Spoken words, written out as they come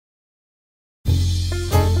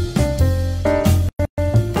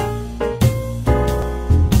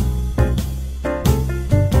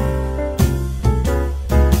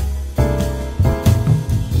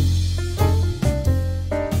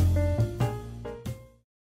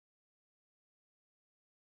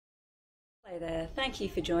Hi there, thank you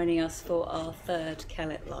for joining us for our third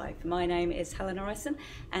Kellett Live. My name is Helena Ryson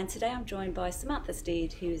and today I'm joined by Samantha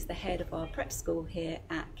Steed, who is the head of our prep school here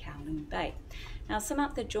at Cowling Bay. Now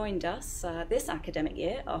Samantha joined us this academic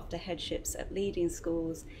year after headships at leading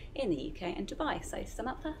schools in the UK and Dubai. So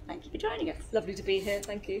Samantha, thank you for joining us. Lovely to be here,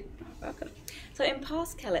 thank you. Welcome. So in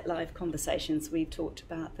past Kellett Live conversations we've talked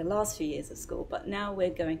about the last few years of school, but now we're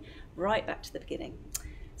going right back to the beginning.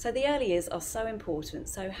 So the early years are so important,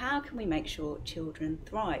 so how can we make sure children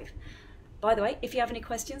thrive? By the way, if you have any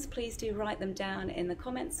questions, please do write them down in the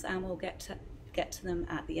comments and we'll get to them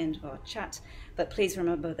at the end of our chat. But please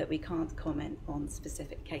remember that we can't comment on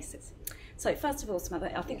specific cases. So first of all,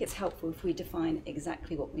 Samantha, I think it's helpful if we define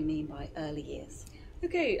exactly what we mean by early years.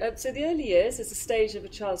 Okay, so the early years is a stage of a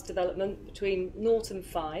child's development between 0 and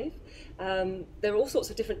 5. There are all sorts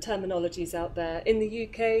of different terminologies out there. In the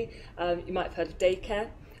UK, you might have heard of daycare.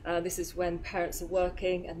 This is when parents are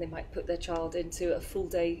working and they might put their child into a full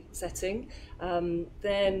day setting.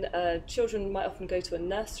 Then children might often go to a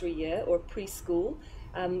nursery year or a preschool.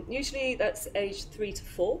 Usually that's aged 3 to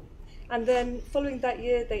 4. And then following that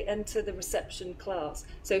year, they enter the reception class.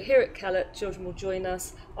 So here at Kellett, children will join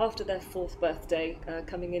us after their 4th birthday,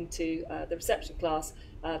 coming into the reception class,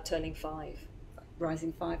 turning 5.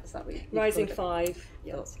 Rising 5, is that what you Rising 5,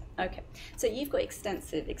 yes. Okay, so you've got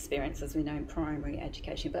extensive experience, as we know, in primary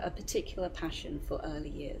education, but a particular passion for early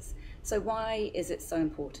years. So why is it so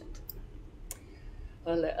important?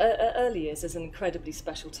 Well, early years is an incredibly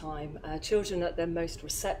special time. Children are at their most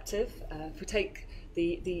receptive. If we take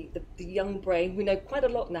the young brain, we know quite a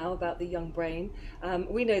lot now about the young brain.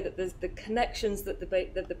 We know that the connections that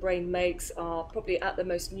the brain makes are probably at the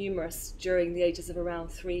most numerous during the ages of around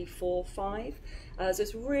 3, 4, 5. So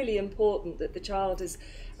it's really important that the child is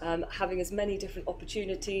having as many different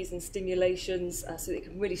opportunities and stimulations so that it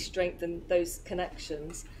can really strengthen those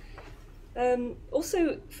connections.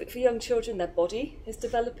 Also, for young children, their body is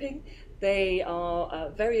developing. They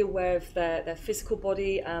are very aware of their physical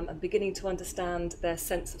body and beginning to understand their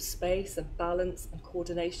sense of space and balance and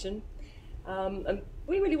coordination. And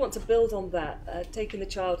we really want to build on that, taking the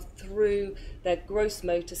child through their gross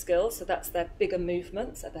motor skills, so that's their bigger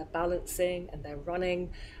movements, their balancing and their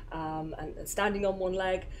running and standing on one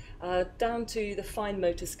leg, down to the fine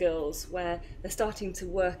motor skills where they're starting to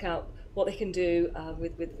work out what they can do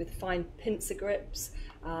with fine pincer grips,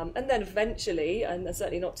 and then eventually, and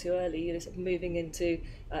certainly not too early, sort of moving into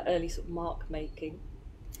early sort of mark making.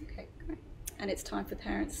 Okay, great. And it's time for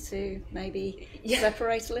parents to maybe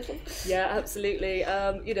separate a little. Yeah, absolutely.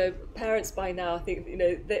 Parents by now, I think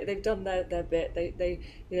they've done their bit.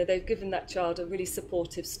 They've given that child a really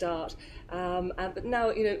supportive start. But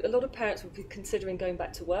now a lot of parents will be considering going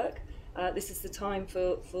back to work. This is the time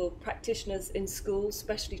for practitioners in schools,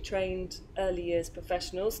 specially trained early years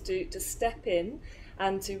professionals, to step in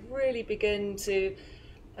and to really begin to,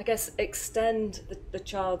 I guess, extend the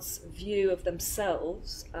child's view of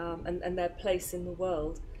themselves and their place in the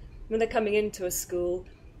world. When they're coming into a school,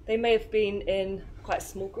 they may have been in quite a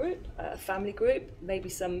small group, a family group, maybe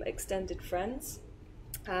some extended friends.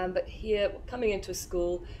 But here, coming into a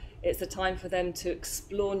school, it's a time for them to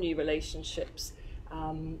explore new relationships,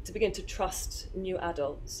 to begin to trust new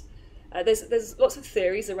adults. There's lots of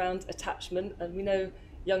theories around attachment, and we know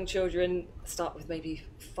young children start with maybe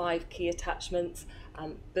 5 key attachments,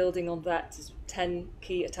 building on that to 10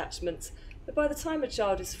 key attachments. But by the time a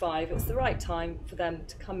child is 5, it's the right time for them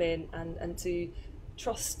to come in and to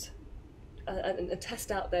trust and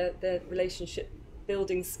test out their relationship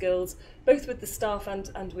building skills, both with the staff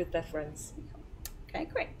and with their friends. Okay,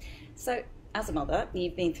 great. So as a mother,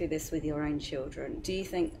 you've been through this with your own children. Do you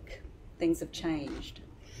think things have changed?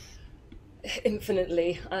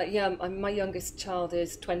 Infinitely. My youngest child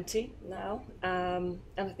is 20 now, and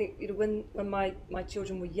I think when my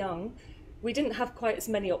children were young, we didn't have quite as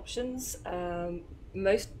many options.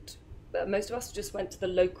 Most of us just went to the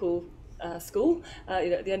local school,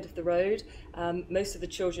 at the end of the road. Most of the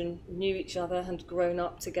children knew each other and had grown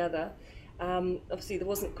up together. Obviously, there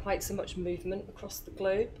wasn't quite so much movement across the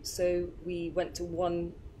globe, so we went to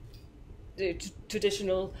one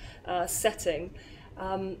traditional setting.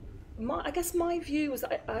 I guess my view was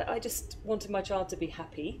I just wanted my child to be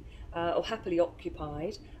happy or happily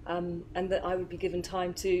occupied, and that I would be given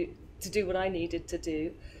time to do what I needed to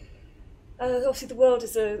do. Obviously, the world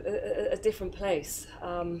is a different place.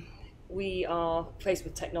 We are faced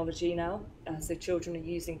with technology now, so children are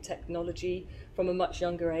using technology from a much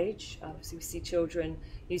younger age. So we see children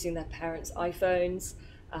using their parents' iPhones.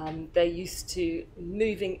 They're used to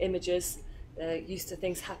moving images. They're used to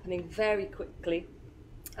things happening very quickly.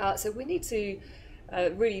 So we need to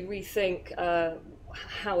really rethink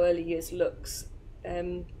how early years looks.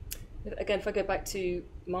 Again, if I go back to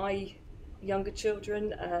my younger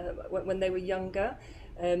children, when they were younger,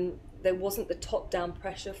 there wasn't the top-down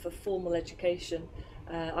pressure for formal education.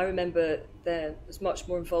 I remember there was much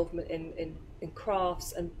more involvement in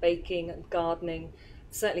crafts and baking and gardening,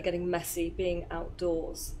 certainly getting messy, being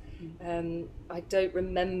outdoors. I don't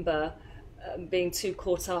remember being too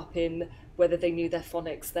caught up in whether they knew their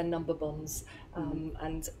phonics, their number bonds,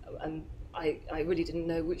 and I really didn't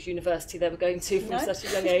know which university they were going to from such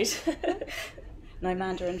a young age. No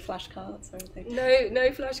Mandarin flashcards or anything?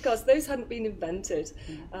 No flashcards. Those hadn't been invented.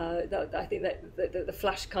 I think that the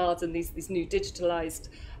flashcards and these new digitalised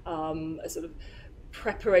sort of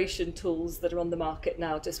preparation tools that are on the market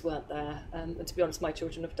now just weren't there. And to be honest, my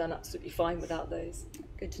children have done absolutely fine without those.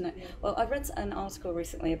 Good to know. Yeah. Well, I read an article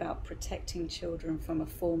recently about protecting children from a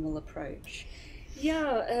formal approach.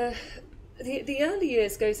 Yeah. The early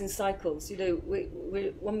years goes in cycles. You know, we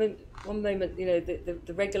one moment, you know,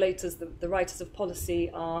 the regulators, the writers of policy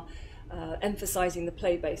are emphasising the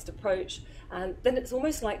play-based approach, and then it's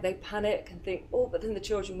almost like they panic and think, oh, but then the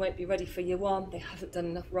children won't be ready for year one. They haven't done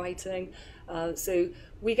enough writing, so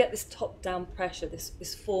we get this top-down pressure,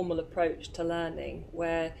 this formal approach to learning,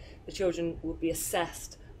 where the children will be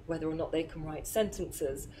assessed whether or not they can write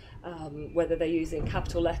sentences, whether they're using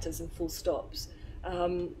capital letters and full stops.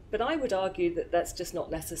 But I would argue that that's just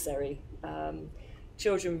not necessary.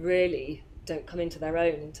 Children really don't come into their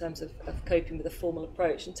own in terms of coping with a formal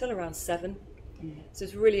approach until around 7. So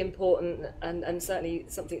it's really important, and certainly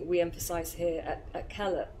something that we emphasise here at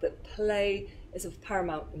Kellett, that play is of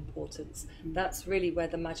paramount importance. That's really where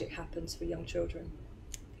the magic happens for young children.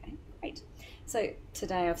 Okay, great. So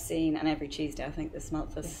today I've seen, and every Tuesday I think this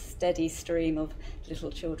month, a steady stream of little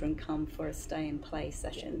children come for a stay and play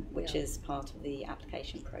session, which is part of the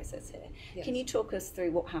application process here. Yes. Can you talk us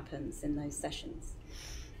through what happens in those sessions?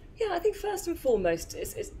 Yeah, I think first and foremost,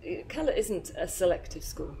 Kellett isn't a selective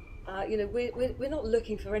school. You know, we're not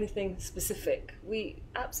looking for anything specific. We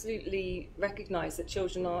absolutely recognise that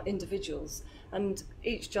children are individuals, and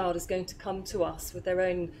each child is going to come to us with their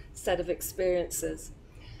own set of experiences.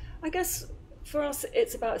 I guess for us,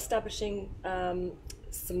 it's about establishing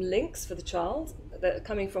some links for the child that are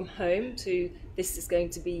coming from home to this is going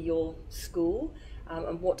to be your school,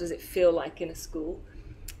 and what does it feel like in a school.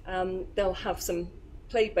 They'll have some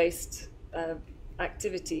play-based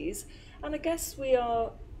activities, and I guess we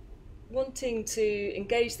are wanting to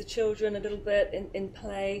engage the children a little bit in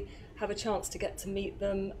play, have a chance to get to meet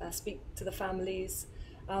them, speak to the families.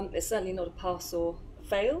 It's certainly not a pass or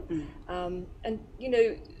fail. And you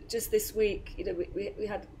know, just this week, you know, we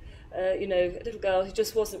had you know, a little girl who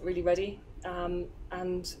just wasn't really ready,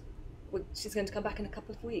 and she's going to come back in a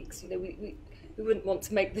couple of weeks. You know, we wouldn't want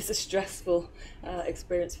to make this a stressful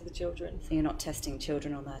experience for the children. So you're not testing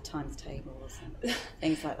children on their times tables and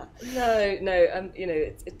things like that? No. You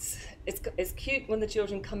know, it's cute when the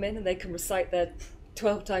children come in and they can recite their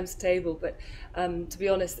 12 times table, but to be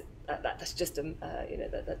honest, that's just you know,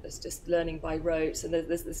 that's just learning by rote, and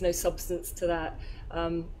there's no substance to that.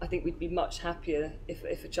 I think we'd be much happier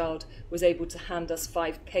if a child was able to hand us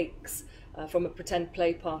 5 cakes from a pretend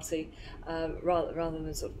play party, rather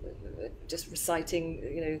than sort of just reciting,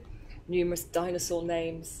 you know, numerous dinosaur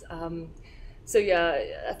names. So yeah,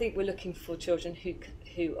 I think we're looking for children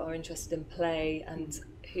who are interested in play and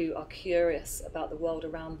who are curious about the world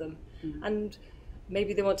around them, and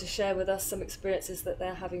maybe they want to share with us some experiences that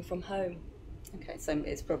they're having from home. Okay, so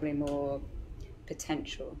it's probably more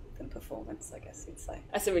potential than performance, I guess you'd say.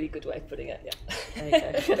 That's a really good way of putting it, yeah.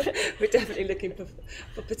 There you go. We're definitely looking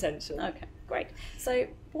for potential. Okay, great. So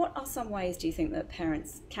what are some ways, do you think, that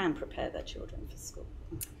parents can prepare their children for school?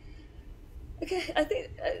 Okay, I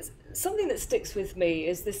think something that sticks with me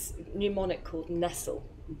is this mnemonic called Nestle.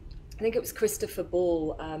 I think it was Christopher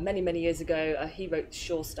Ball many years ago. He wrote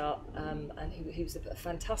Sure Start, and he was a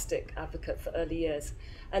fantastic advocate for early years.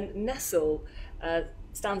 And Nestle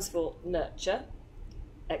stands for nurture,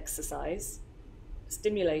 exercise,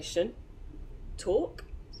 stimulation, talk,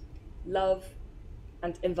 love,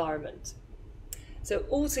 and environment. So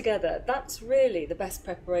altogether, that's really the best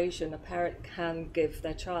preparation a parent can give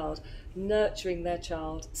their child, nurturing their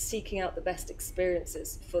child, seeking out the best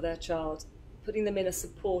experiences for their child, putting them in a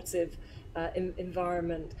supportive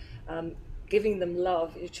environment, giving them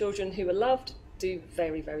love. Children who are loved do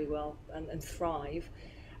very well and thrive.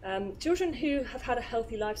 Children who have had a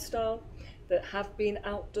healthy lifestyle, that have been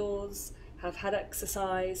outdoors, have had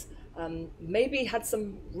exercise, maybe had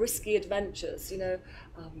some risky adventures, you know,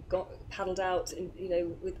 got paddled out, you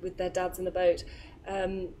know, with their dads in the boat.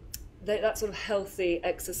 That sort of healthy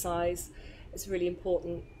exercise is really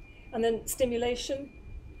important. And then stimulation.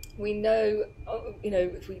 We know,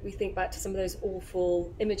 if we think back to some of those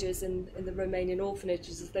awful images in the Romanian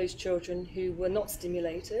orphanages of those children who were not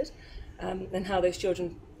stimulated, and how those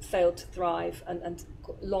children failed to thrive, and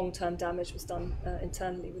long-term damage was done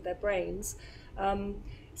internally with their brains.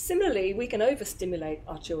 Similarly, we can overstimulate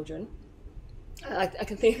our children. I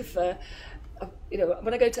can think of,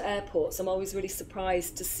 when I go to airports, I'm always really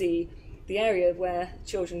surprised to see the area where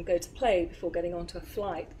children go to play before getting onto a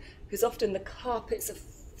flight, because often the carpets are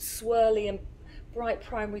swirly and bright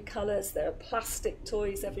primary colours, there are plastic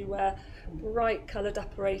toys everywhere, bright coloured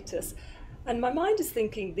apparatus. And my mind is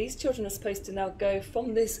thinking these children are supposed to now go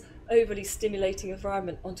from this overly stimulating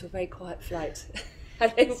environment onto a very quiet flight.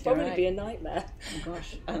 And it would probably be a nightmare. Oh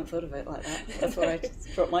gosh, I hadn't thought of it like that. That's why I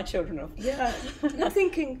dropped my children off. Yeah, and I'm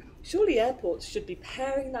thinking surely airports should be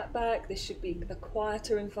paring that back. This should be a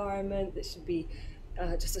quieter environment. This should be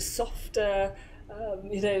just a softer,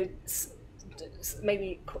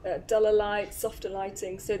 maybe duller light, softer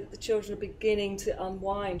lighting, so that the children are beginning to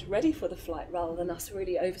unwind, ready for the flight, rather than us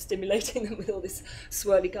really overstimulating them with all this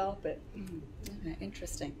swirly carpet. Okay,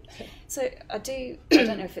 interesting. So I don't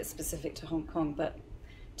know if it's specific to Hong Kong, but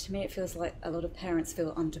to me it feels like a lot of parents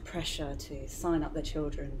feel under pressure to sign up their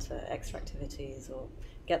children to extra activities or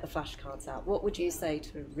get the flashcards out. What would you say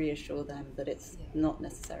to reassure them that it's not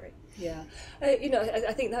necessary? Yeah,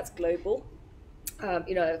 I think that's global.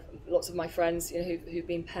 Lots of my friends, who've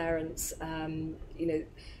been parents,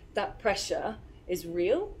 that pressure is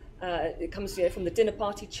real. It comes, from the dinner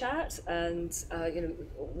party chat, and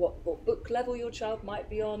what book level your child might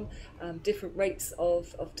be on, different rates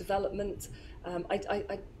of development.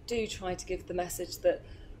 I do try to give the message that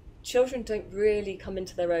children don't really come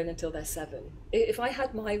into their own until they're 7. If I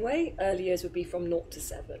had my way, early years would be from 0 to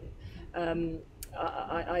 7.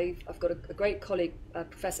 I've got a great colleague,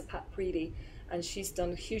 Professor Pat Preedy, and she's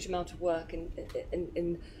done a huge amount of work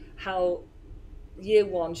in how year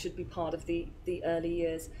 1 should be part of the early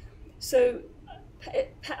years. So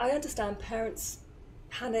I understand parents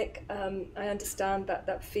panic. I understand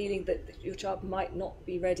that feeling that your child might not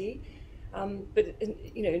be ready. But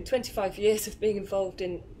in 25 years of being involved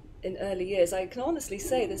in early years, I can honestly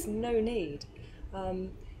say there's no need.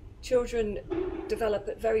 Children develop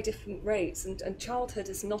at very different rates, and childhood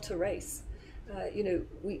is not a race.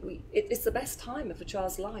 It's the best time of a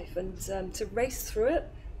child's life, and to race through it,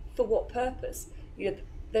 for what purpose?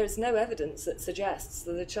 There's no evidence that suggests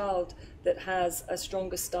that a child that has a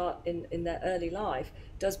stronger start in their early life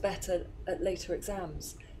does better at later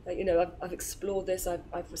exams. I've explored this,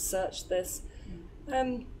 I've researched this.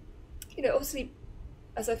 Obviously,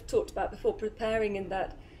 as I've talked about before, preparing in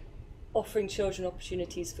that, offering children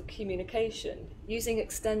opportunities for communication, using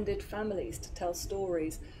extended families to tell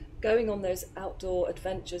stories, going on those outdoor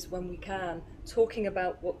adventures when we can, talking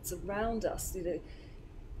about what's around us.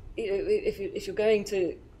 If you're going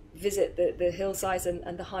to visit the hillsides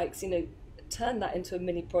and the hikes, turn that into a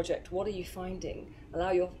mini project. What are you finding?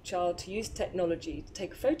 Allow your child to use technology to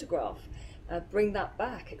take a photograph, bring that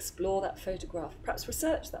back, explore that photograph, perhaps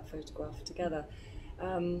research that photograph together,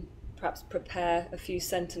 perhaps prepare a few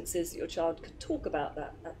sentences that your child could talk about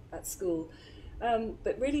that at school.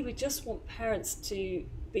 But really, we just want parents to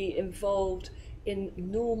be involved in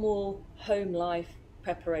normal home life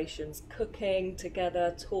preparations, cooking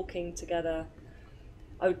together, talking together.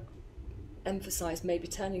 I would emphasise maybe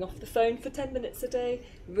turning off the phone for 10 minutes a day.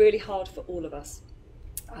 Really hard for all of us.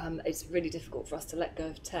 It's really difficult for us to let go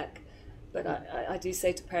of tech. But I do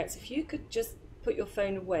say to parents, if you could just put your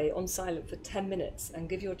phone away on silent for 10 minutes and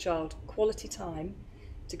give your child quality time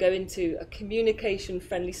to go into a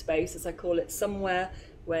communication-friendly space, as I call it, somewhere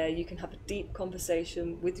where you can have a deep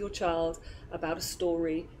conversation with your child about a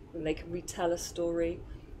story, and they can retell a story,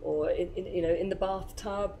 or in the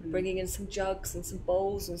bathtub, bringing in some jugs and some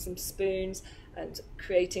bowls and some spoons and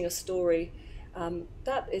creating a story.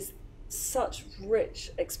 That is such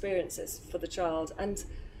rich experiences for the child, and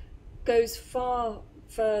goes far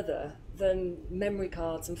further than memory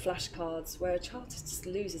cards and flashcards, where a child just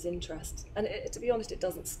loses interest. And to be honest, it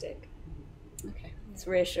doesn't stick. Okay, it's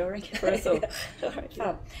reassuring for us all. All right,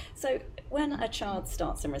 fab. So when a child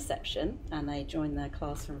starts in reception and they join their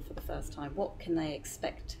classroom for the first time, what can they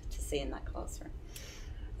expect to see in that classroom?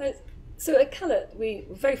 So at Kellett, we're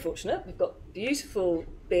very fortunate. We've got beautiful,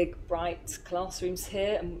 big, bright classrooms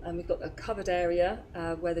here, and we've got a covered area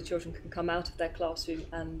where the children can come out of their classroom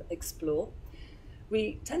and explore.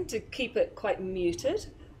 We tend to keep it quite muted,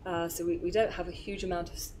 so we don't have a huge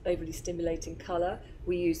amount of overly stimulating colour.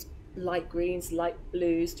 We use light greens, light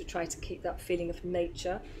blues to try to keep that feeling of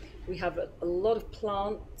nature. We have a lot of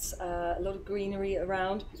plants, a lot of greenery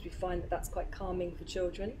around, because we find that that's quite calming for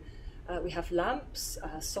children. We have lamps,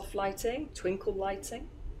 soft lighting, twinkle lighting.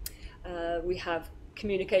 We have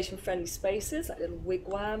communication-friendly spaces, like little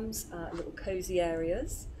wigwams, little cosy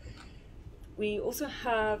areas. We also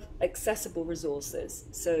have accessible resources.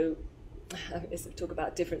 So, as we talk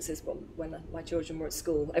about differences, when my children were at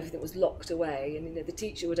school, everything was locked away, and the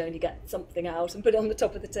teacher would only get something out and put it on the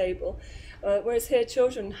top of the table. Whereas here,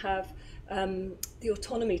 children have the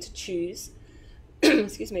autonomy to choose.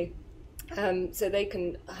 Excuse me. So they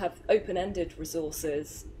can have open-ended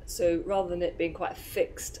resources. So rather than it being quite a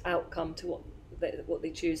fixed outcome to what they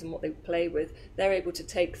choose and what they play with, they're able to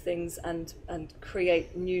take things and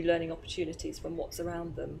create new learning opportunities from what's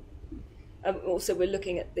around them. Also, we're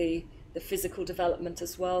looking at the physical development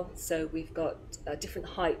as well. So we've got different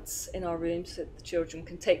heights in our rooms, so the children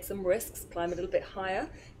can take some risks, climb a little bit higher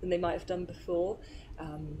than they might have done before.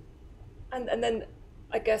 And then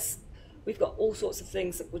I guess we've got all sorts of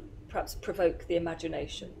things that would perhaps provoke the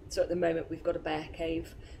imagination. So at the moment we've got a bear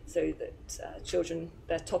cave, so that children,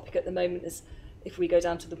 their topic at the moment is if we go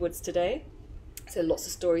down to the woods today. So lots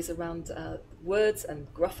of stories around woods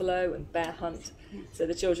and gruffalo and bear hunt. So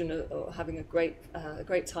the children are having a great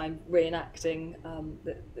time reenacting all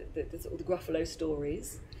the gruffalo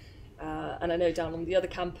stories. And I know down on the other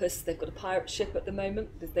campus they've got a pirate ship at the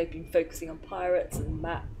moment, because they've been focusing on pirates and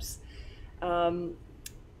maps. Sounds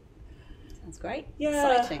great.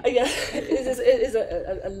 Yeah, exciting. Yeah, it is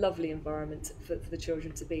a lovely environment for the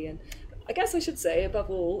children to be in. I guess I should say, above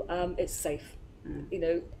all, it's safe.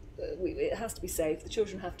 It has to be safe. The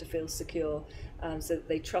children have to feel secure, so that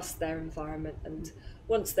they trust their environment. And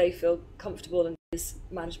once they feel comfortable, and this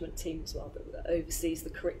management team as well that oversees the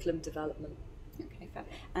curriculum development. Okay, fab.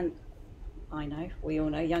 And we all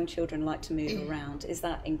know, young children like to move around. Is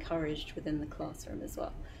that encouraged within the classroom as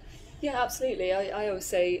well? Yeah, absolutely. I always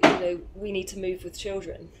say, we need to move with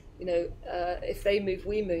children. If they move,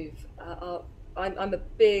 we move. I'm a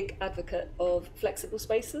big advocate of flexible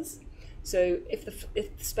spaces. So if the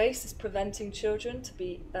space is preventing children to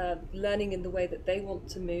be learning in the way that they want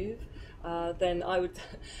to move, then I would,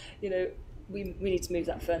 we need to move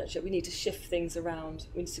that furniture. We need to shift things around.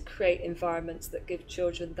 We need to create environments that give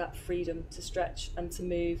children that freedom to stretch and to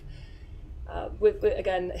move.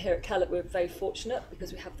 Again, here at Kellett, we're very fortunate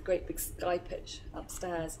because we have the great big sky pitch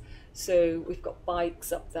upstairs. So we've got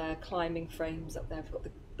bikes up there, climbing frames up there. We've got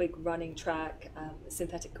the big running track,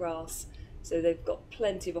 synthetic grass. So they've got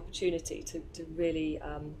plenty of opportunity to really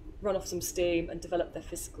run off some steam and develop their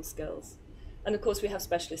physical skills. And of course we have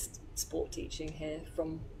specialist sport teaching here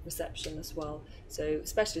from reception as well. So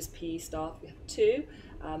specialist PE staff, we have 2,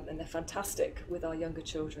 and they're fantastic with our younger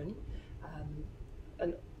children.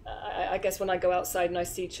 And I guess when I go outside and I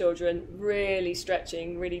see children really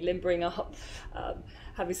stretching, really limbering up,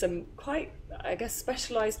 having some quite, I guess,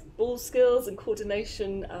 specialised ball skills and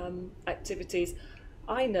coordination activities,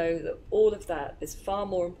 I know that all of that is far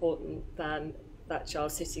more important than that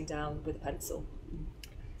child sitting down with a pencil.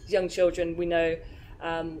 Young children, we know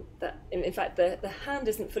that in fact the hand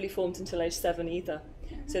isn't fully formed until age 7 either.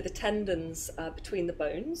 So the tendons between the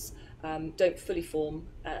bones don't fully form.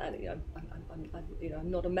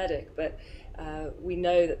 I'm not a medic, but we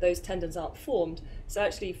know that those tendons aren't formed. So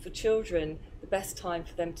actually, for children, the best time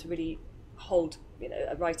for them to really hold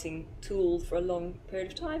a writing tool for a long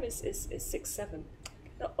period of time is 6, 7.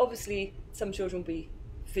 Now, obviously, some children will be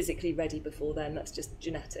physically ready before then. That's just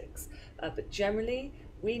genetics. But generally,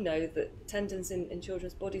 we know that tendons in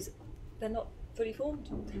children's bodies, they're not fully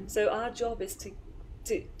formed. So our job is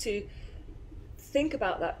to think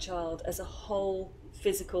about that child as a whole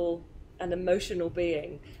physical and emotional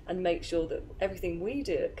being, and make sure that everything we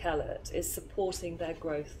do at Kellett is supporting their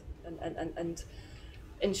growth and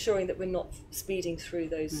ensuring that we're not speeding through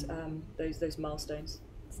those milestones.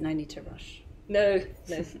 There's no need to rush. No.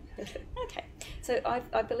 Okay, so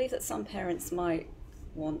I believe that some parents might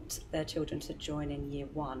want their children to join in year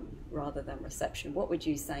 1 rather than reception. What would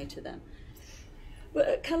you say to them? Well,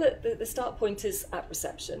 at Kellett, the start point is at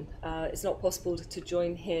reception. It's not possible to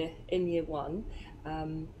join here in year 1.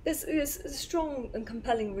 There's strong and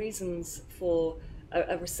compelling reasons for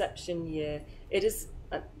a reception year. It is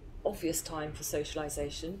an obvious time for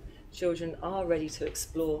socialisation. Children are ready to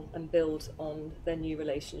explore and build on their new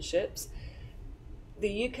relationships.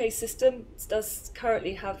 The UK system does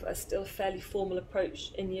currently have a still fairly formal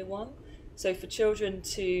approach in year 1. So for children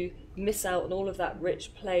to miss out on all of that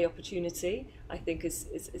rich play opportunity, I think is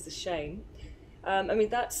a shame.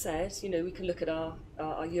 That said, we can look at our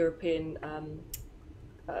European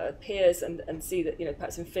peers and see that,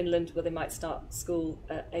 perhaps in Finland, where they might start school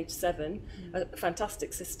at age 7, a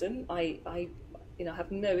fantastic system. I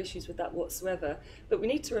have no issues with that whatsoever. But we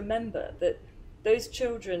need to remember that those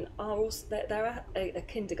children are also, they're at a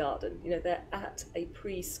kindergarten, they're at a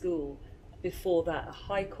preschool before that, a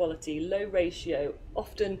high quality, low ratio,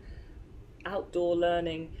 often outdoor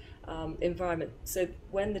learning environment. So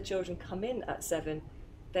when the children come in at 7,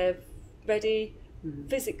 they're ready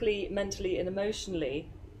physically, mentally and emotionally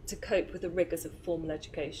to cope with the rigours of formal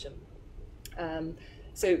education.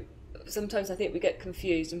 So sometimes I think we get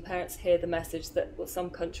confused and parents hear the message that, well, some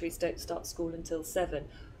countries don't start school until 7.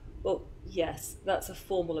 Well, yes, that's a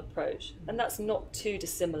formal approach, and that's not too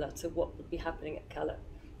dissimilar to what would be happening at Kellett.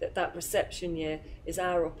 That reception year is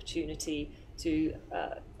our opportunity to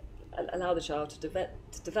allow the child to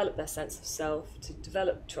develop their sense of self, to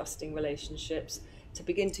develop trusting relationships, to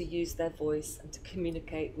begin to use their voice and to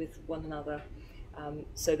communicate with one another,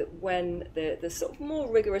 so that when the sort of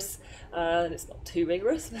more rigorous, and it's not too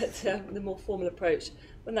rigorous, but the more formal approach,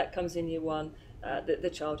 when that comes in year 1, the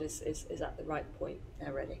child is at the right point.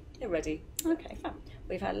 They're ready. They're ready. Okay, fine.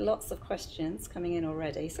 We've had lots of questions coming in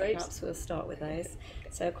already, so Great. perhaps we'll start with those.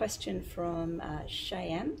 So a question from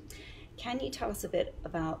Cheyenne. Can you tell us a bit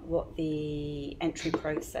about what the entry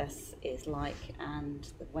process is like and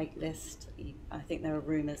the wait list? I think there are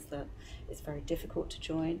rumours that it's very difficult to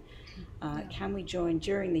join. Can we join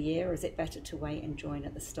during the year, or is it better to wait and join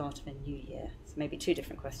at the start of a new year? So maybe 2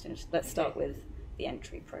 different questions. Let's start with the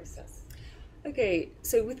entry process. Okay,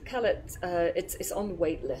 so with Kellett, it's on the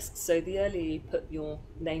wait list. So the earlier you put your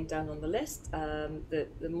name down on the list,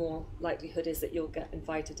 the more likelihood is that you'll get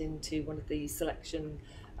invited into one of the selection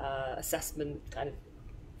assessment kind of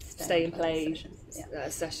stay and play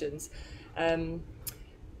sessions.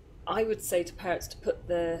 I would say to parents to put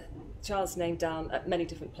the child's name down at many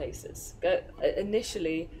different places.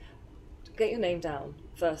 Initially, get your name down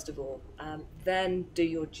first of all, then do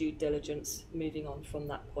your due diligence moving on from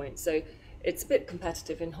that point. So it's a bit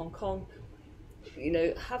competitive in Hong Kong.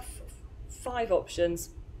 Have 5 options,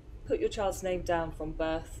 put your child's name down from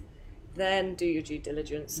birth, then do your due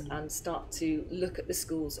diligence and start to look at the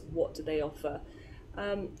schools. What do they offer?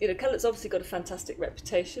 Kellett's obviously got a fantastic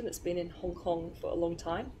reputation. It's been in Hong Kong for a long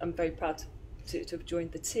time. I'm very proud to have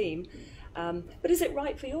joined the team. But is it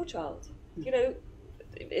right for your child?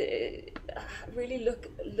 Really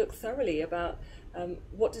look thoroughly about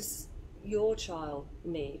what does your child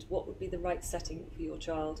need? What would be the right setting for your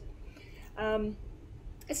child?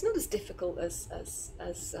 It's not as difficult as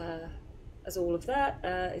all of that.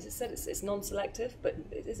 As I said, it's non-selective, but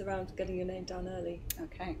it is around getting your name down early.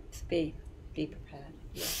 Okay, to be prepared.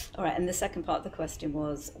 Yeah. All right, and the second part of the question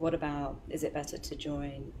was, what about, is it better to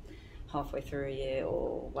join halfway through a year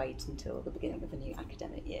or wait until the beginning of a new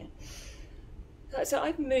academic year? So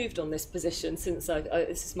I've moved on this position since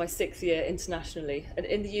this is my 6th year internationally, and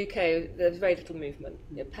in the UK there's very little movement.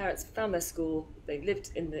 Parents found their school, they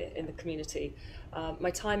lived in the community.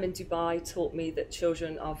 My time in Dubai taught me that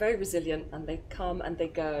children are very resilient and they come and they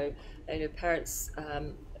go. Parents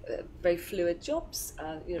very fluid jobs.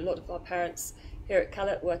 A lot of our parents here at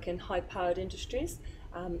Kellett work in high-powered industries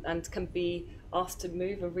and can be asked to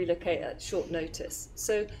move and relocate at short notice.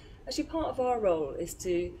 So actually part of our role is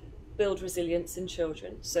to build resilience in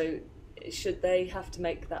children. So should they have to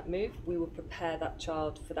make that move, we will prepare that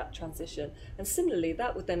child for that transition. And similarly,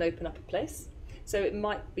 that would then open up a place. So it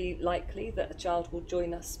might be likely that a child will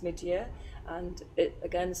join us mid-year, and it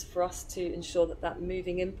again is for us to ensure that that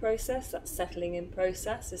moving in process, that settling in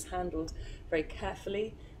process is handled very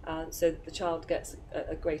carefully, so that the child gets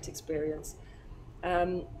a great experience.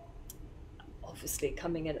 Obviously,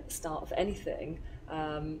 coming in at the start of anything,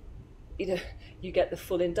 you get the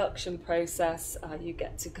full induction process, you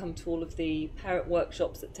get to come to all of the parent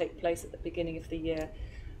workshops that take place at the beginning of the year.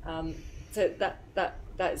 So that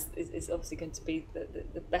is obviously going to be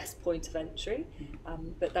the best point of entry.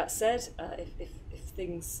 But that said, if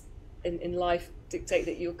things in life dictate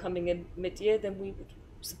that you're coming in mid-year, then we would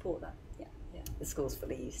support that. Yeah. The school's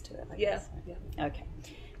fully used to it, I Yeah. guess. Yeah. Okay.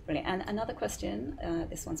 Brilliant. And another question,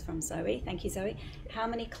 this one's from Zoe. Thank you, Zoe. How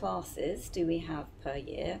many classes do we have per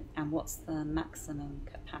year, and what's the maximum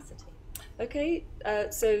capacity? Okay,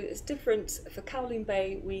 so it's different. For Kowloon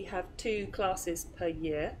Bay, we have 2 classes per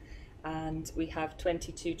year, and we have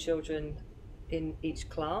 22 children in each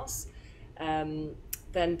class.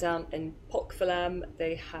 Then down in Pok Phalam,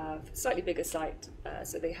 they have a slightly bigger site,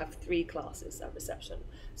 so they have 3 classes at reception.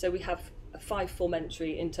 So we have 5 form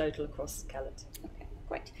entry in total across Kellett. Okay.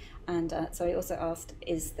 Great. And so he also asked,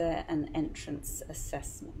 is there an entrance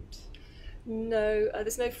assessment? No,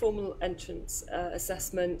 there's no formal entrance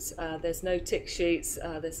assessment, there's no tick sheets,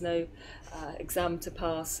 there's no exam to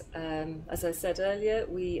pass. As I said earlier,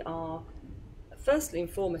 we are firstly and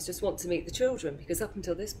foremost just want to meet the children, because up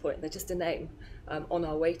until this point they're just a name on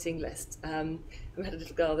our waiting list. We had a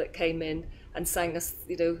little girl that came in and sang us,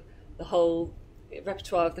 the whole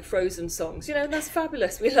repertoire of the Frozen songs, and that's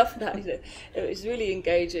fabulous. We love that. It was really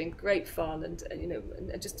engaging, great fun,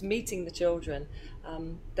 and just meeting the children.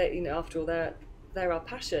 They, after all, they're our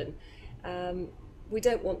passion. We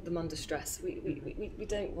don't want them under stress. We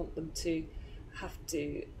don't want them to have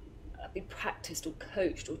to be practiced or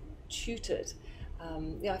coached or tutored.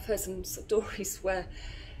 I've heard some stories where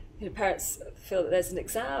parents feel that there's an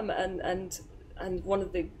exam and one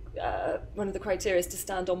of the criteria is to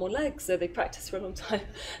stand on one leg, so they practice for a long time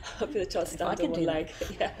for the child to stand on one leg.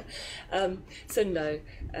 Yeah. So no,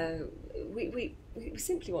 we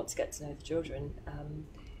simply want to get to know the children, and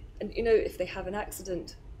if they have an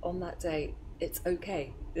accident on that day, it's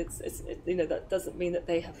okay. That doesn't mean that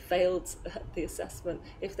they have failed the assessment.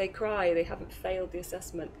 If they cry, they haven't failed the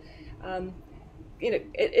assessment.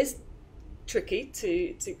 It is tricky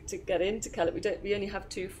to get into Kellett. We only have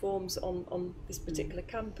 2 forms on this particular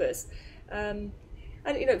campus, and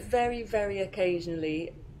very, very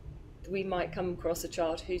occasionally we might come across a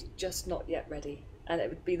child who's just not yet ready, and it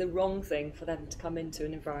would be the wrong thing for them to come into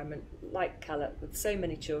an environment like Kellett with so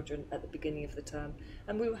many children at the beginning of the term,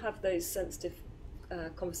 and we will have those sensitive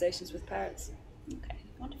conversations with parents. Okay,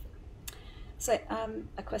 wonderful. So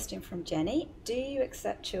a question from Jenny: do you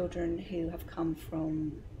accept children who have come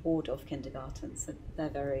from Waldorf kindergartens? So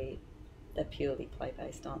they're purely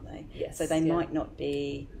play-based, aren't they? Yes. So they might not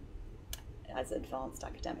be as advanced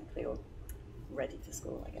academically or ready for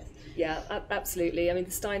school, I guess. Yeah, absolutely. I mean,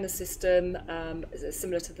 the Steiner system is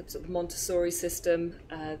similar to the sort of Montessori system.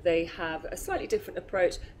 They have a slightly different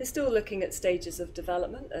approach. They're still looking at stages of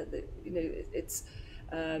development. It's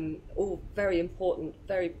all very important,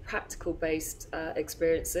 very practical-based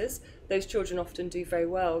experiences. Those children often do very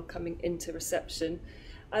well coming into reception.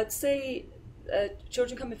 I'd say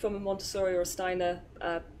children coming from a Montessori or a Steiner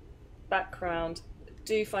background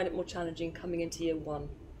do find it more challenging coming into year 1.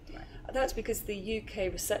 Right. That's because the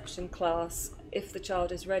UK reception class, if the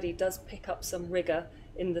child is ready, does pick up some rigour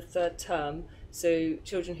in the 3rd term. So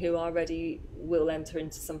children who are ready will enter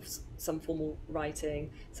into some formal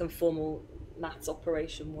writing, some formal maths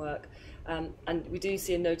operation work, and we do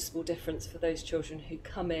see a noticeable difference for those children who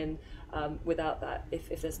come in without that,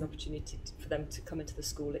 if there's an opportunity for them to come into the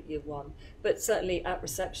school at year 1. But certainly at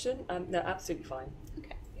reception, no, absolutely fine.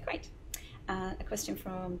 Okay, great. A question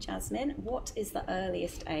from Jasmine: what is the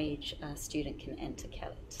earliest age a student can enter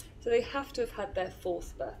Kellett? So they have to have had their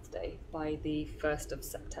 4th birthday by the 1st of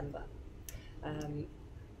September.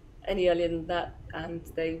 Any earlier than that, and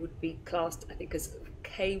they would be classed, I think, as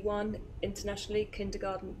K1 internationally,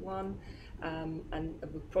 kindergarten 1, and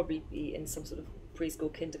would probably be in some sort of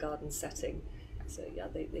preschool kindergarten setting. So yeah,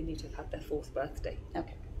 they need to have had their 4th birthday.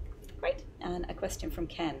 Okay, great. And a question from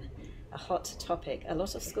Ken: a hot topic. A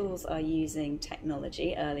lot of schools are using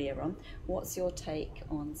technology earlier on. What's your take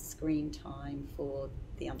on screen time for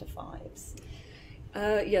the under 5s?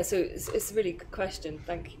 Yeah, so it's a really good question.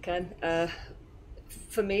 Thank you, Ken.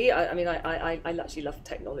 For me, I actually love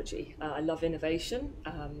technology. I love innovation.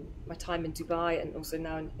 My time in Dubai and also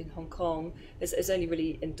now in Hong Kong has only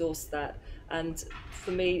really endorsed that. And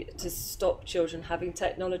for me, to stop children having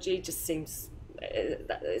technology just seems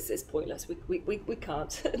that it's pointless. We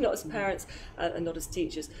can't, not as parents and not as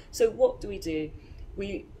teachers. So what do?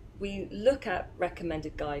 We look at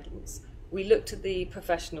recommended guidance. We look to the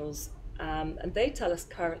professionals. And they tell us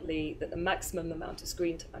currently that the maximum amount of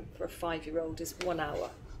screen time for a 5-year-old is 1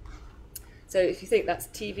 hour. So if you think that's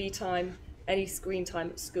TV time, any screen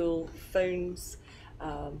time at school, phones,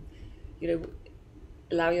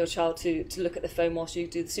 allowing your child to look at the phone whilst you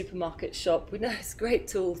do the supermarket shop, we know it's a great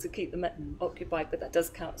tool to keep them occupied, but that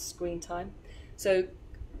does count as screen time. So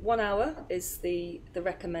 1 hour is the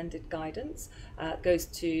recommended guidance. It goes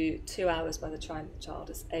to 2 hours by the time the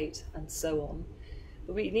child is 8, and so on.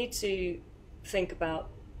 But we need to think about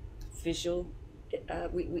visual.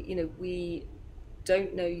 We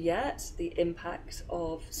don't know yet the impact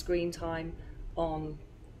of screen time on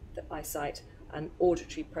the eyesight and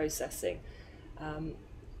auditory processing.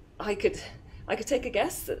 I could take a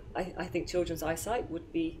guess that I think children's eyesight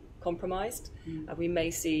would be compromised. We may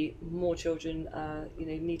see more children,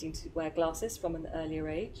 needing to wear glasses from an earlier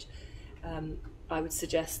age. I would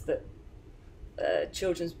suggest that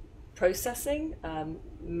children's processing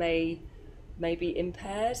may be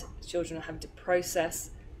impaired. Children are having to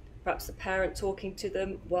process perhaps the parent talking to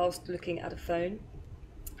them whilst looking at a phone.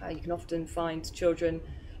 You can often find children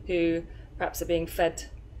who perhaps are being fed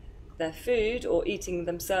their food or eating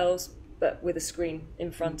themselves, but with a screen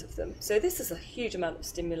in front of them. So this is a huge amount of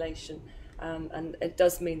stimulation, and it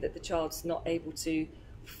does mean that the child's not able to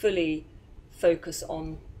fully focus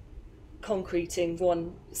on concreting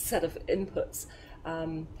one set of inputs.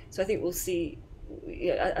 So I think we'll see,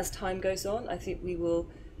 as time goes on, I think we will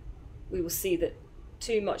see that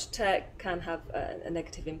too much tech can have a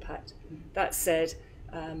negative impact. That said,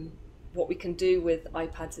 what we can do with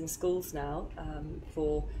iPads in schools now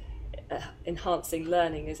for enhancing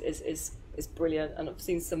learning is brilliant, and I've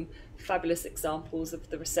seen some fabulous examples of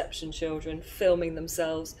the reception children filming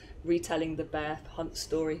themselves retelling the bear hunt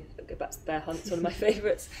story. I'll go back to the bear hunt, it's one of my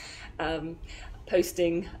favourites.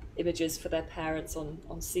 Posting images for their parents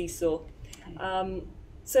on Seesaw.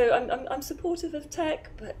 So I'm supportive of tech,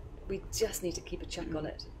 but we just need to keep a check on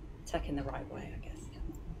it. Tech in the right way, I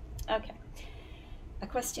guess. Okay. A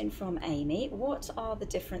question from Amy. What are the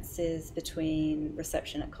differences between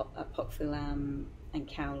reception at Pokfulam and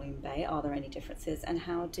Kowloon Bay? Are there any differences, and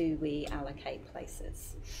how do we allocate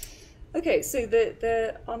places? Okay, so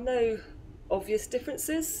there are no obvious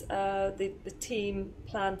differences. The team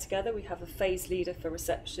plan together. We have a phase leader for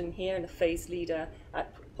reception here and a phase leader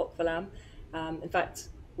at Pokfulam. In fact,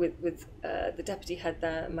 with the deputy head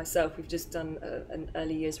there and myself, we've just done an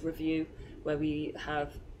early years review where we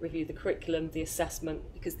have reviewed the curriculum, the assessment,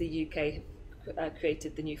 because the UK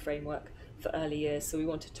created the new framework for early years, so we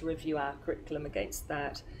wanted to review our curriculum against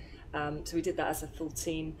that. So we did that as a full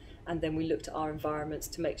team, and then we looked at our environments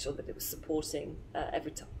to make sure that it was supporting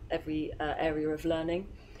every area of learning.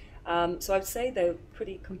 So I'd say they're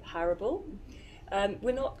pretty comparable.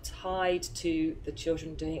 We're not tied to the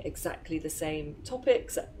children doing exactly the same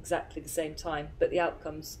topics at exactly the same time, but the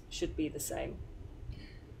outcomes should be the same.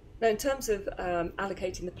 Now, in terms of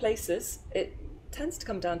allocating the places, it tends to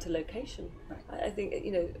come down to location. Right. I think,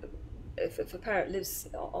 if a parent lives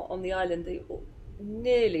on the island, they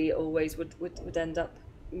nearly always would end up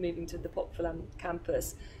moving to the Pokfulam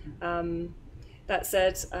campus. That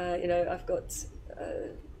said, I've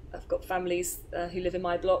got families who live in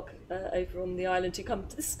my block over on the island who come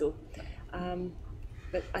to this school.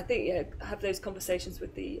 But I think, have those conversations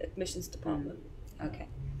with the admissions department. Okay.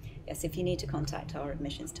 Yes, if you need to contact our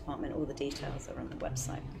admissions department, all the details are on the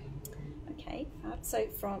website. Okay, so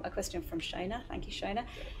a question from Shona. Thank you, Shona.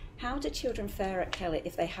 How do children fare at Kellett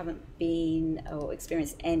if they haven't been or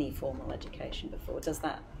experienced any formal education before? Does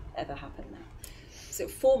that ever happen now? So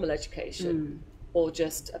formal education or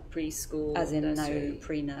just a preschool? As in nursery? No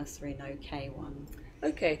pre-nursery, no K1.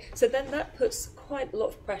 Okay, so then that puts quite a lot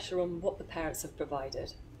of pressure on what the parents have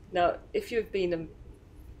provided. Now, if you've been a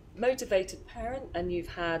motivated parent and you've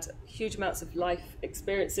had huge amounts of life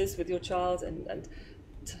experiences with your child, and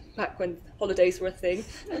back when holidays were a thing,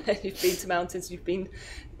 you've been to mountains, you've been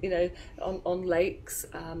on lakes,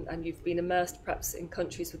 and you've been immersed perhaps in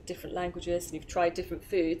countries with different languages, and you've tried different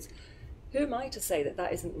foods, who am I to say that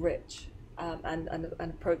that isn't rich and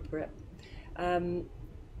appropriate?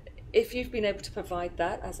 If you've been able to provide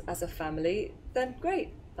that as a family, then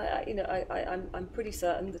great. I'm pretty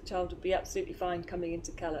certain the child would be absolutely fine coming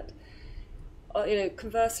into Kellett.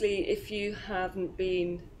 Conversely, if you haven't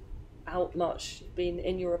been out much, been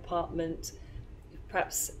in your apartment, you've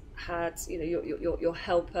perhaps had your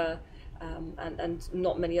helper and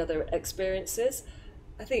not many other experiences,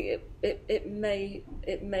 I think it may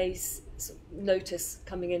notice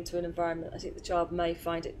coming into an environment. I think the child may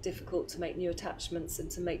find it difficult to make new attachments and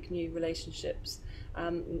to make new relationships.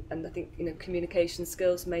 And I think communication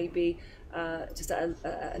skills may be just at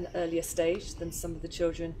an earlier stage than some of the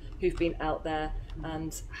children who've been out there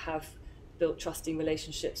and have built trusting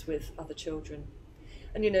relationships with other children.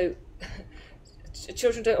 And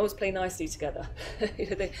children don't always play nicely together.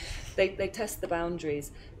 They test the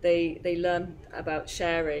boundaries. They learn about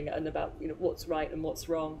sharing and about what's right and what's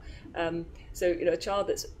wrong. So a child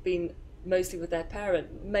that's been mostly with their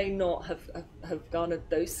parent may not have garnered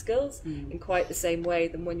those skills in quite the same way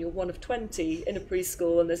than when you're one of 20 in a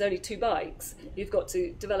preschool and there's only 2 bikes. You've got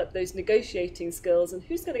to develop those negotiating skills, and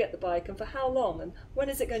who's going to get the bike and for how long, and when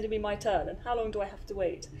is it going to be my turn, and how long do I have to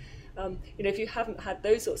wait? If you haven't had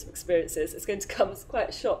those sorts of experiences, it's going to come as quite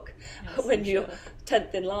a shock when you're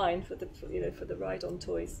 10th in line for the ride-on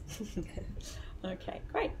toys. Okay,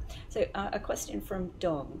 great. So a question from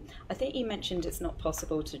Dom. I think you mentioned it's not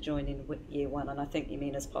possible to join in with year 1, and I think you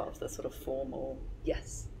mean as part of the sort of formal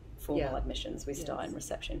admissions we start in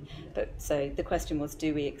reception. But so the question was,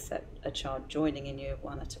 do we accept a child joining in year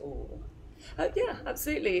 1 at all? Yeah,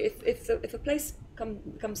 absolutely. If a place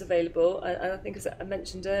becomes available, and I think as I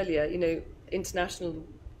mentioned earlier, international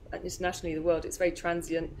internationally in the world, it's very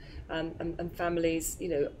transient, and families,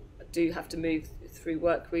 do have to move through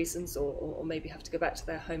work reasons, or maybe have to go back to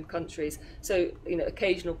their home countries. So,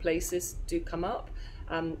 occasional places do come up.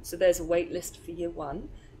 So there's a wait list for year one.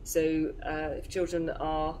 So if children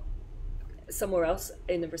are somewhere else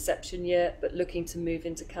in the reception year but looking to move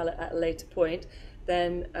into Kellett at a later point,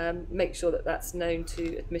 then make sure that that's known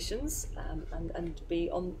to admissions, and be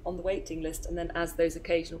on the waiting list. And then as those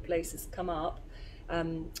occasional places come up,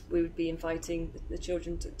 we would be inviting the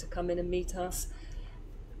children to come in and meet us.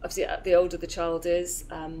 Obviously, the older the child is,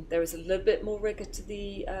 there is a little bit more rigour to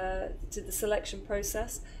the selection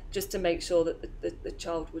process, just to make sure that the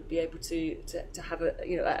child would be able to have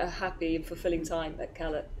a happy and fulfilling time at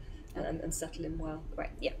Kellett, and settle in well. Great.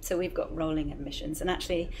 Yeah. So we've got rolling admissions, and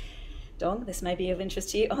actually, Dong, this may be of interest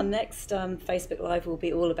to you. Our next Facebook Live will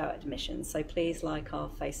be all about admissions, so please like our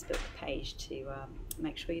Facebook page to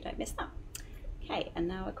make sure you don't miss that. Okay, and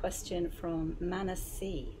now a question from Manna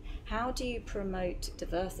C. How do you promote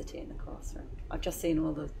diversity in the classroom? I've just seen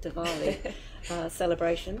all the Diwali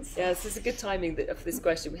celebrations. Yes, it's a good timing for this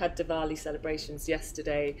question. We had Diwali celebrations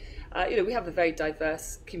yesterday. We have a very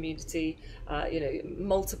diverse community,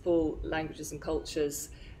 multiple languages and cultures.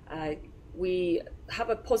 We have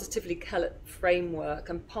a Positively Kellett framework,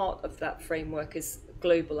 and part of that framework is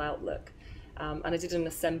global outlook. And I did an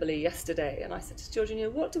assembly yesterday, and I said to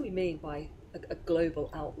children, what do we mean by a global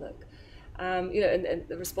outlook? And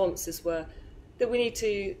the responses were that we need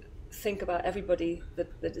to think about everybody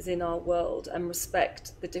that is in our world and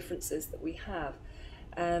respect the differences that we have.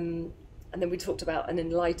 And then we talked about an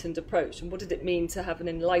enlightened approach, and what did it mean to have an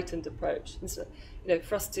enlightened approach? And so,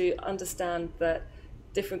 for us to understand that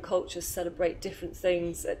different cultures celebrate different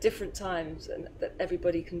things at different times, and that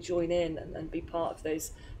everybody can join in and be part of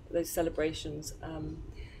those celebrations.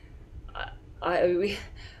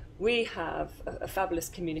 We have a fabulous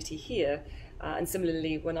community here, and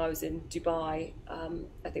similarly, when I was in Dubai,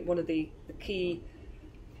 I think one of the key,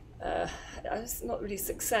 it's not really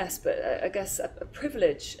success, but I guess a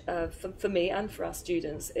privilege for me and for our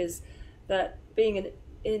students is that being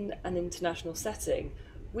in an international setting,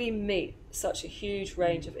 we meet such a huge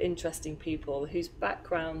range of interesting people whose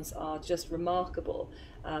backgrounds are just remarkable,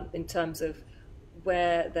 in terms of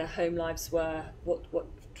where their home lives were, what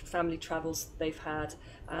family travels they've had,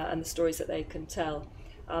 and the stories that they can tell.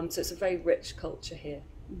 So it's a very rich culture here.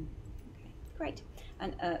 Okay, great.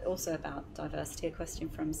 And also about diversity, a question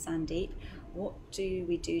from Sandeep. What do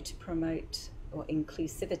we do to promote or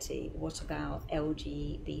inclusivity? What about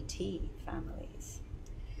LGBT families?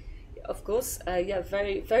 Of course,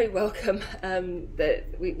 very, very welcome. That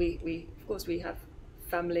we of course we have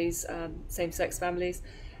families, same-sex families.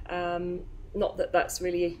 Not that that's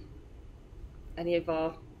really any of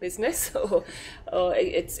our business, or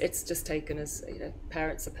it's just taken as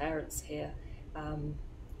parents are parents here.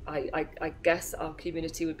 I guess our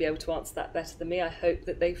community would be able to answer that better than me. I hope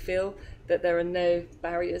that they feel that there are no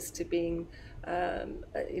barriers to being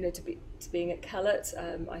to being at Kellett.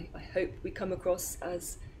 I hope we come across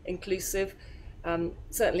as inclusive.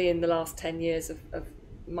 Certainly in the last 10 years of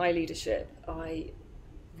my leadership, I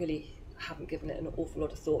really haven't given it an awful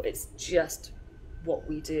lot of thought. It's just what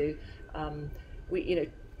we do.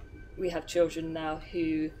 We have children now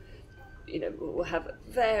who will have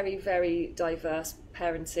very, very diverse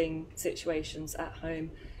parenting situations at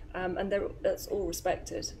home, and that's all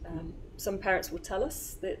respected. Some parents will tell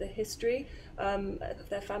us the history of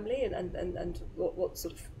their family and what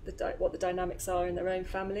sort of what the dynamics are in their own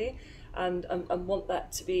family, and want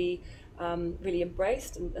that to be really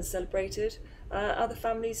embraced and celebrated. Other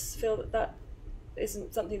families feel that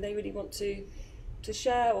isn't something they really want to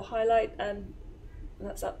share or highlight, and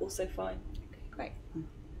that's also fine. Great.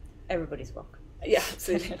 Everybody's welcome. Yeah,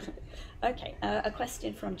 absolutely. Okay, a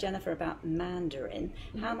question from Jennifer about Mandarin.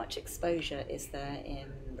 How much exposure is there in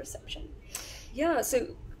reception? Yeah, so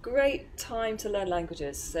great time to learn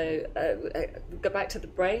languages. So go back to the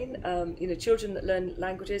brain. Children that learn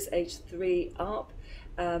languages age 3 up,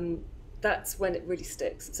 that's when it really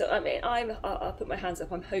sticks. So I mean, I'll put my hands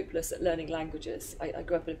up. I'm hopeless at learning languages. I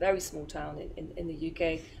grew up in a very small town in the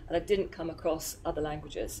UK, and I didn't come across other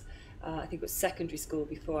languages. I think it was secondary school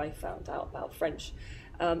before I found out about French.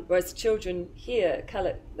 Whereas the children here at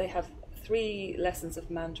Kellett, they have 3 lessons of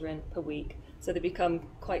Mandarin per week, so they become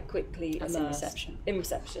quite quickly immersed. In reception. In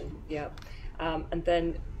reception, yeah. And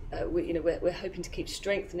then we're hoping to keep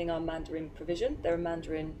strengthening our Mandarin provision. There are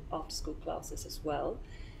Mandarin after-school classes as well,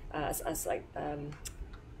 as like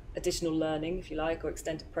additional learning, if you like, or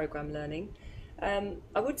extended program learning.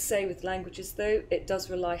 I would say with languages, though, it does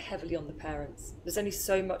rely heavily on the parents. There's only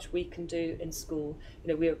so much we can do in school.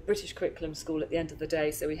 We're a British curriculum school at the end of the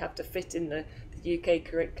day, so we have to fit in the UK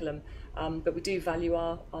curriculum. But we do value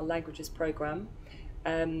our languages programme.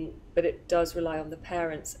 But it does rely on the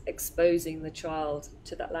parents exposing the child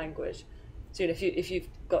to that language. So if you've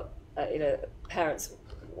got parents,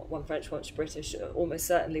 one French, one British, almost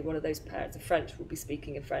certainly one of those parents, the French will be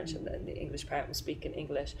speaking in French and then the English parent will speak in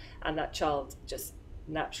English, and that child just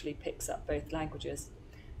naturally picks up both languages.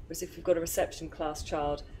 Whereas if we've got a reception class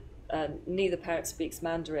child, neither parent speaks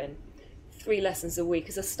Mandarin, 3 lessons a week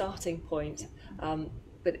is a starting point.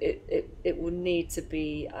 But it will need to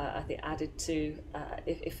be, I think, added to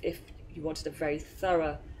if you wanted a very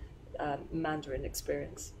thorough Mandarin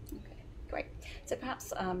experience. Okay, great. So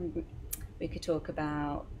perhaps we could talk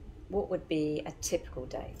about what would be a typical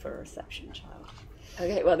day for a reception child.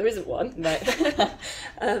 Okay, well, there isn't one. No.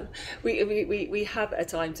 We have a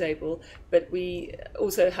timetable, but we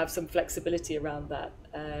also have some flexibility around that.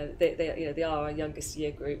 They are our youngest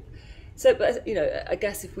year group. So, but I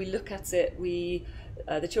guess if we look at it,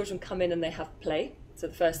 the children come in and they have play. So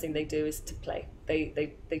the first thing they do is to play.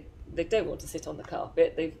 They don't want to sit on the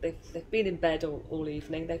carpet. They've been in bed all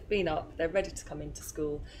evening. They've been up. They're ready to come into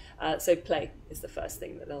school. So play is the first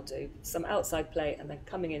thing that they'll do. Some outside play and then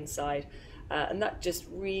coming inside, and that just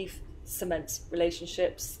re-cements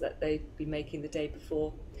relationships that they've been making the day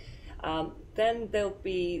before. Then there'll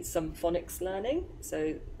be some phonics learning.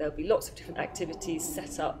 So there'll be lots of different activities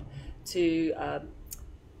set up to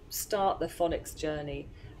start the phonics journey.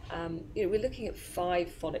 We're looking at 5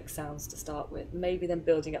 phonics sounds to start with, maybe then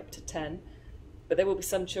building up to 10. But there will be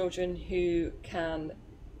some children who can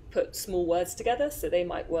put small words together, so they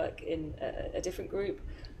might work in a different group.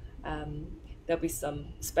 There'll be some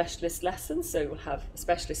specialist lessons, so we'll have a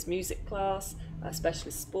specialist music class, a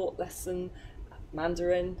specialist sport lesson,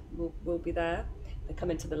 Mandarin will be there. They come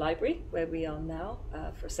into the library, where we are now,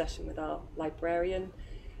 for a session with our librarian.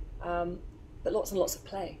 But lots and lots of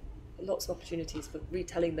play, lots of opportunities for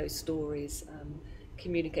retelling those stories,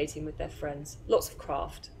 communicating with their friends, lots of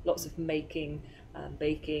craft, lots of making,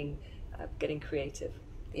 baking, getting creative.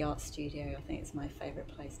 The art studio, I think, is my favourite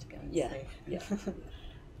place to go and see. Yeah.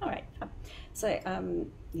 All right. So,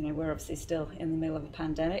 we're obviously still in the middle of a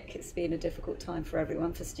pandemic. It's been a difficult time for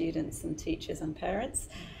everyone, for students and teachers and parents.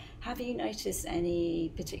 Have you noticed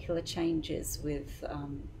any particular changes with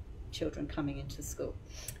children coming into school?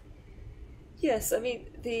 Yes, I mean,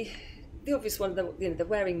 the obvious one, they're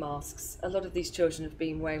wearing masks. A lot of these children have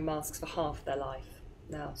been wearing masks for half their life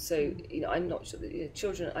now. So, I'm not sure that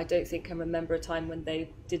children, I don't think, can remember a time when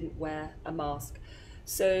they didn't wear a mask.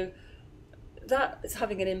 So that is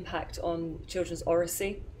having an impact on children's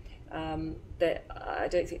oracy. I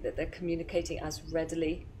don't think that they're communicating as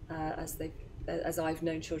readily as I've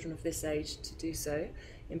known children of this age to do so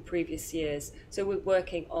in previous years. So we're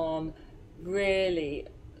working on really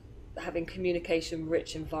having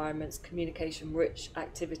communication-rich environments, communication-rich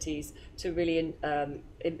activities to really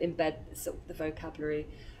embed sort of the vocabulary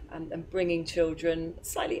and bringing children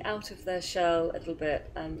slightly out of their shell a little bit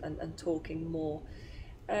and talking more.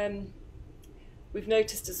 We've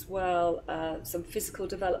noticed as well some physical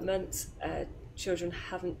development. Children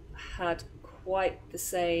haven't had quite the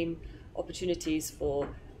same opportunities for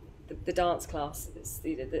the dance classes,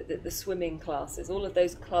 the swimming classes, all of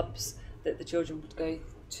those clubs that the children would go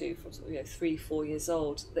to from 3-4 years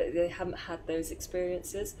old. They haven't had those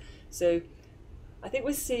experiences. So I think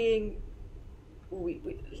we're seeing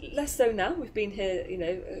less so now. We've been here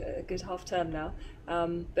a good half term now,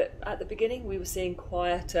 but at the beginning we were seeing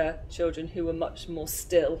quieter children who were much more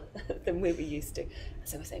still than we were used to.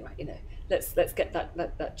 So we're saying, right, let's get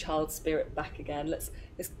that child spirit back again. Let's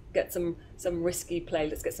get some risky play,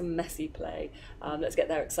 let's get some messy play, let's get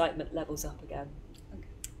their excitement levels up again.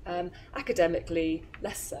 Academically,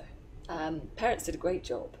 less so. Parents did a great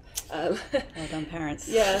job. Well done, parents.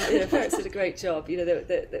 Yeah, parents did a great job.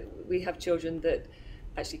 We have children that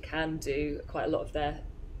actually can do quite a lot of their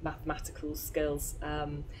mathematical skills.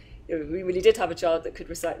 We really did have a child that could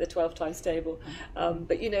recite the 12 times table.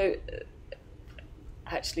 But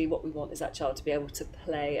actually what we want is that child to be able to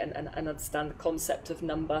play and understand the concept of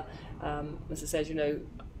number. As I said,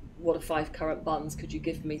 what are 5 currant buns? Could you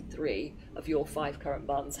give me 3 of your 5 currant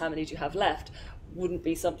buns? How many do you have left? Wouldn't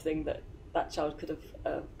be something that child could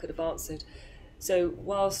have answered. So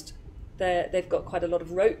whilst they've got quite a lot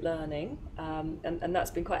of rote learning, and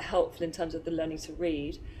that's been quite helpful in terms of the learning to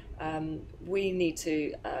read, we need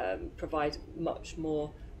to provide much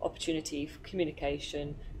more opportunity for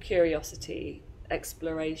communication, curiosity,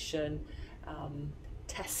 exploration,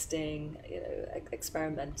 testing,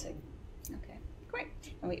 experimenting. Okay.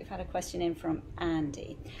 Great. And we've had a question in from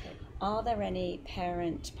Andy. Okay. Are there any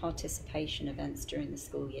parent participation events during the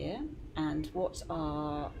school year? And what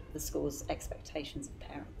are the school's expectations of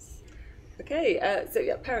parents? Okay, so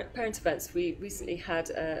yeah, parent events. We recently had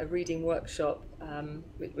a reading workshop,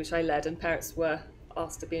 which I led, and parents were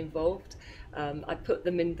asked to be involved. I put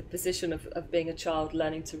them in the position of being a child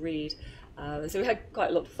learning to read. So we had quite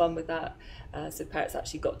a lot of fun with that. So parents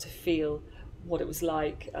actually got to feel what it was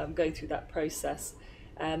like going through that process.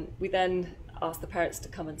 We then asked the parents to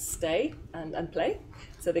come and stay and play.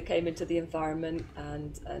 So they came into the environment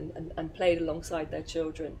and played alongside their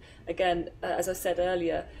children. Again, as I said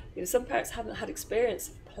earlier, some parents haven't had experience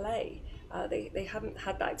of play. They haven't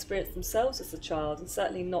had that experience themselves as a child, and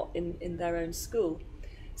certainly not in their own school.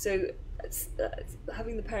 So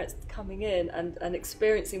having the parents coming in and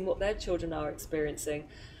experiencing what their children are experiencing,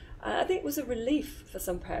 I think it was a relief for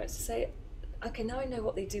some parents to say, okay, now I know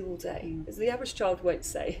what they do all day. Because the average child won't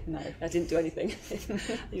say, no, I didn't do anything.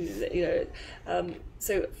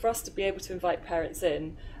 So for us to be able to invite parents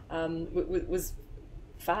in was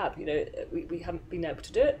fab. We haven't been able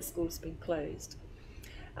to do it. The school's been closed.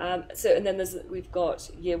 And then we've got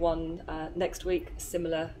year one next week,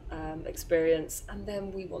 similar experience, and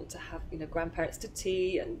then we want to have grandparents to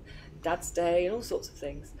tea and Dad's Day and all sorts of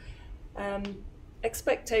things.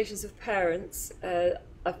 Expectations of parents.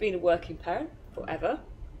 I've been a working parent forever,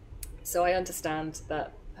 so I understand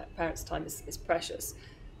that parents' time is precious.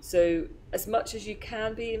 So as much as you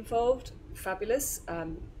can be involved, fabulous.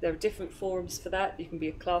 There are different forums for that. You can be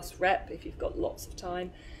a class rep if you've got lots of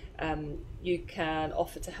time. You can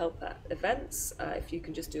offer to help at events if you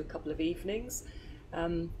can just do a couple of evenings.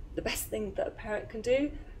 The best thing that a parent can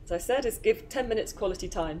do, as I said, is give 10 minutes quality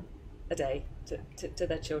time a day to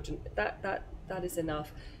their children. That is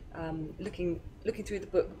enough. Looking through the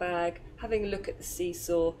book bag, having a look at the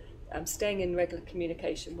seesaw, staying in regular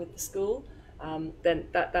communication with the school, then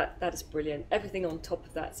that is brilliant. Everything on top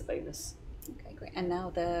of that is a bonus. Okay, great. And now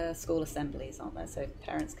the school assemblies, aren't there? So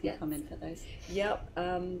parents can come in for those. Yep.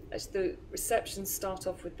 The receptions start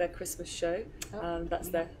off with their Christmas show. That's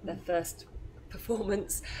their first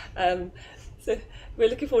performance. So we're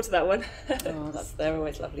looking forward to that one. They're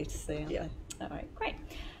always lovely to see, aren't they? All right, great.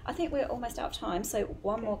 I think we're almost out of time, so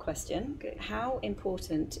one more question. Okay. How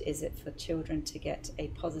important is it for children to get a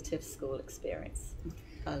positive school experience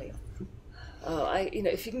early on?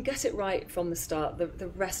 If you can get it right from the start, the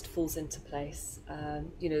rest falls into place.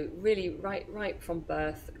 Really right from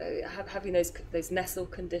birth, having those nestle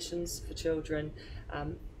conditions for children,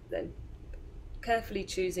 then carefully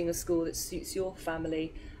choosing a school that suits your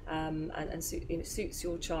family and suits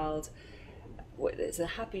your child. It's a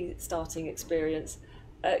happy starting experience.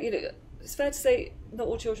 It's fair to say not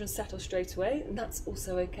all children settle straight away, and that's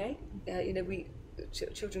also okay.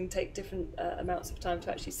 Children take different amounts of time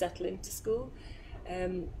to actually settle into school,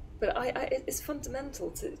 but it's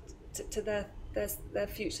fundamental to their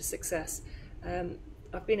future success.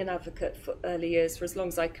 I've been an advocate for early years for as long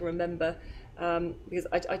as I can remember, because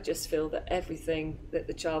I just feel that everything that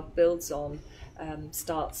the child builds on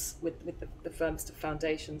starts with the firmest of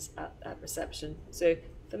foundations at reception. So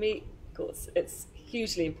for me, of course, it's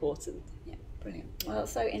hugely important. Yeah, brilliant. Well,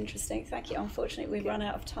 it's so interesting. Thank you. Unfortunately, we've run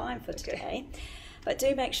out of time for today. But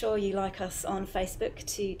do make sure you like us on Facebook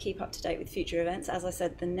to keep up to date with future events. As I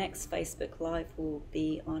said, the next Facebook Live will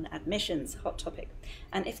be on admissions, hot topic.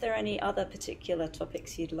 And if there are any other particular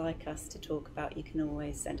topics you'd like us to talk about, you can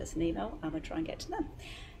always send us an email and we'll try and get to them.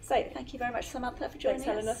 So thank you very much, Samantha, for joining us.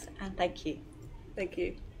 Thanks, Helena. And thank you. Thank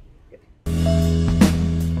you.